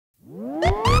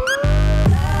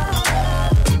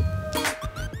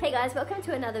guys, welcome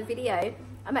to another video.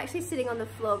 I'm actually sitting on the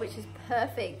floor, which is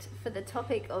perfect for the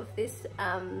topic of this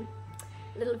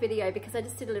little video because I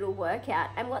just did a little workout.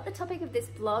 And what the topic of this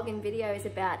blog and video is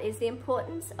about is the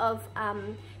importance of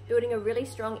building a really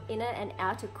strong inner and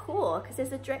outer core, because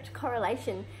there's a direct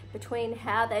correlation between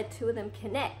how the two of them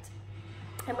connect.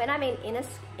 And when I mean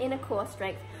inner core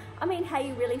strength, I mean how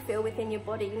you really feel within your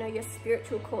body, you know, your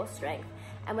spiritual core strength.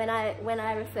 And when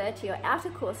I refer to your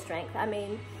outer core strength, I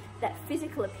mean that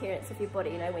physical appearance of your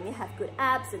body, you know, when you have good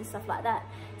abs and stuff like that.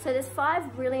 So there's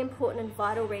 5 really important and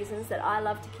vital reasons that I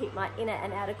love to keep my inner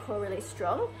and outer core really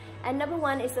strong. And number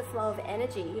 1 is the flow of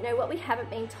energy. You know, what we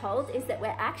haven't been told is that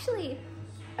we're actually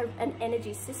an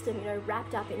energy system, you know,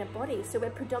 wrapped up in a body. So we're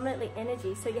predominantly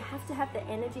energy. So you have to have the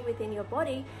energy within your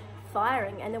body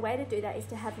firing. And the way to do that is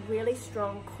to have really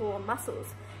strong core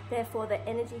muscles. Therefore, the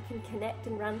energy can connect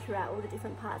and run throughout all the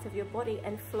different parts of your body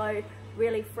and flow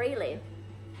really freely.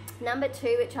 Number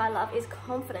 2, which I love, is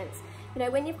confidence. You know,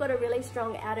 when you've got a really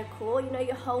strong outer core, you know,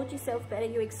 you hold yourself better,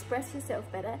 you express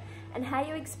yourself better, and how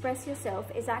you express yourself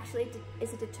is actually a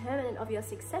determinant of your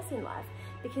success in life,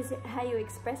 because how you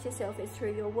express yourself is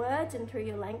through your words and through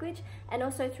your language, and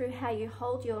also through how you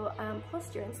hold your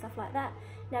posture and stuff like that.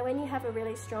 Now, when you have a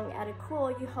really strong outer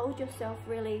core, you hold yourself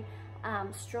really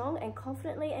strong and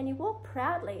confidently, and you walk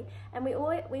proudly. And we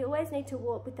always need to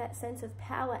walk with that sense of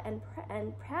power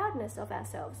and proudness of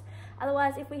ourselves.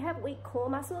 Otherwise, if we have weak core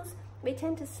muscles, we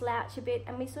tend to slouch a bit,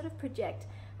 and we sort of project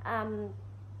an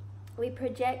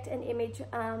image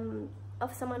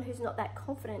of someone who's not that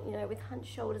confident, you know, with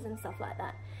hunched shoulders and stuff like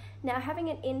that. Now, having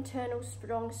an internal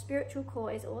strong spiritual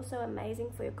core is also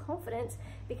amazing for your confidence,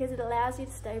 because it allows you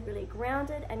to stay really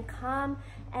grounded and calm,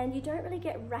 and you don't really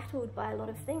get rattled by a lot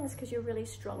of things because you're really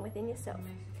strong within yourself.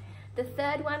 The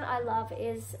third one I love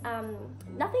is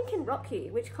nothing can rock you,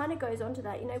 which kind of goes on to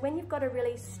that. You know, when you've got a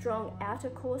really strong outer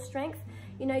core strength,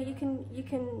 you know, you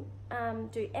can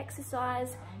do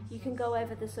exercise, you can go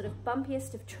over the sort of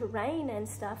bumpiest of terrain and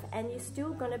stuff, and you're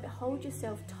still going to hold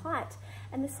yourself tight.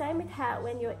 And the same with how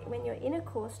when your inner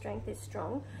core strength is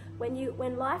strong,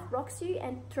 when life rocks you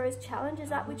and throws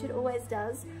challenges up, which it always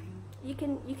does, you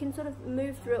can sort of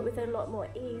move through it with a lot more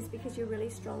ease because you're really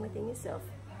strong within yourself.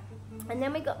 And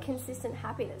then we got consistent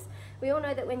happiness. We all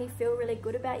know that when you feel really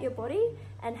good about your body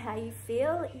and how you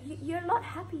feel, you're a lot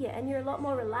happier and you're a lot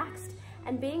more relaxed.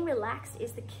 And being relaxed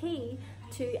is the key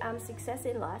to success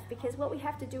in life, because what we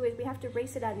have to do is we have to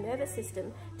reset our nervous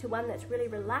system to one that's really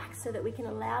relaxed so that we can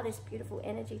allow this beautiful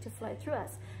energy to flow through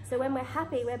us. So when we're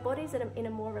happy, our body's in a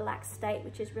more relaxed state,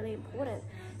 which is really important.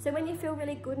 So when you feel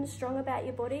really good and strong about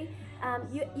your body,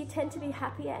 you tend to be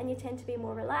happier and you tend to be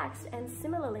more relaxed. And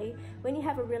similarly, when you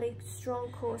have a really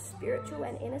strong core spiritual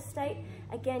and inner state,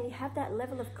 again, you have that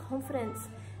level of confidence,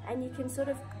 and you can sort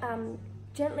of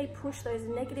gently push those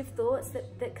negative thoughts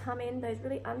that come in, those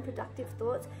really unproductive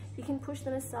thoughts. You can push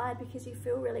them aside because you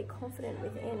feel really confident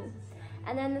within.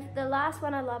 And then the last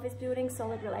one I love is building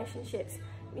solid relationships.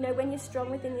 You know, when you're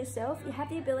strong within yourself, you have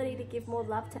the ability to give more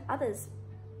love to others,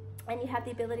 and you have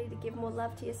the ability to give more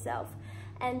love to yourself.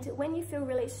 And when you feel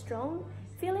really strong,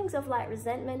 feelings of like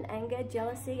resentment, anger,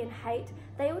 jealousy, and hate,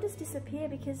 they all just disappear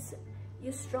because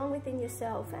you're strong within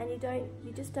yourself, and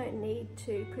you just don't need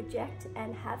to project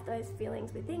and have those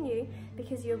feelings within you,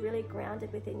 because you're really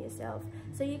grounded within yourself.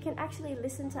 So you can actually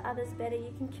listen to others better,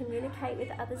 you can communicate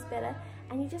with others better,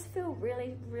 and you just feel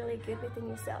really, really good within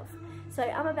yourself. So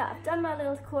I've done my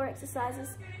little core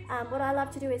exercises. What I love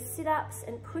to do is sit-ups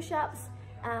and push-ups,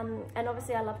 and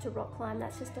obviously I love to rock climb.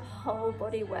 That's just a whole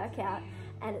body workout,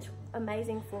 and it's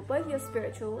amazing for both your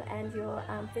spiritual and your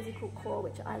physical core,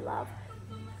 which I love.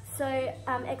 So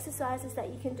exercises that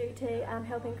you can do to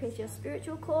help increase your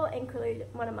spiritual core include,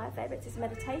 one of my favorites is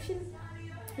meditation.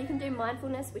 You can do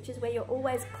mindfulness, which is where you're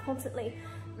always constantly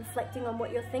reflecting on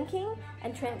what you're thinking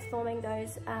and transforming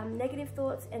those negative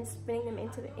thoughts and spinning them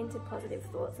into positive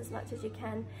thoughts as much as you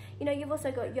can. You know, you've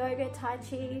also got yoga, Tai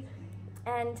Chi,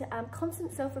 and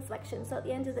constant self-reflection. So at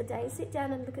the end of the day, sit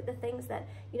down and look at the things that,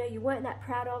 you know, you weren't that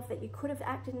proud of, that you could have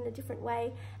acted in a different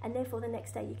way, and therefore the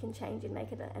next day you can change and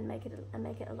make it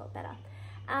a lot better.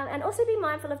 And also be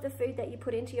mindful of the food that you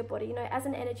put into your body. You know, as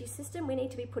an energy system, we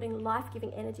need to be putting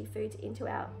life-giving energy foods into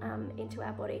our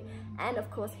body, and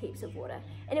of course heaps of water.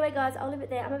 Anyway, guys, I'll leave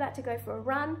it there. I'm about to go for a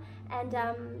run, and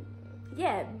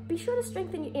yeah, be sure to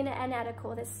strengthen your inner and outer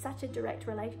core. There's such a direct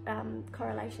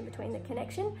correlation between the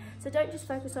connection. So don't just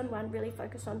focus on one, really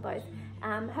focus on both.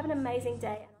 Have an amazing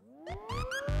day.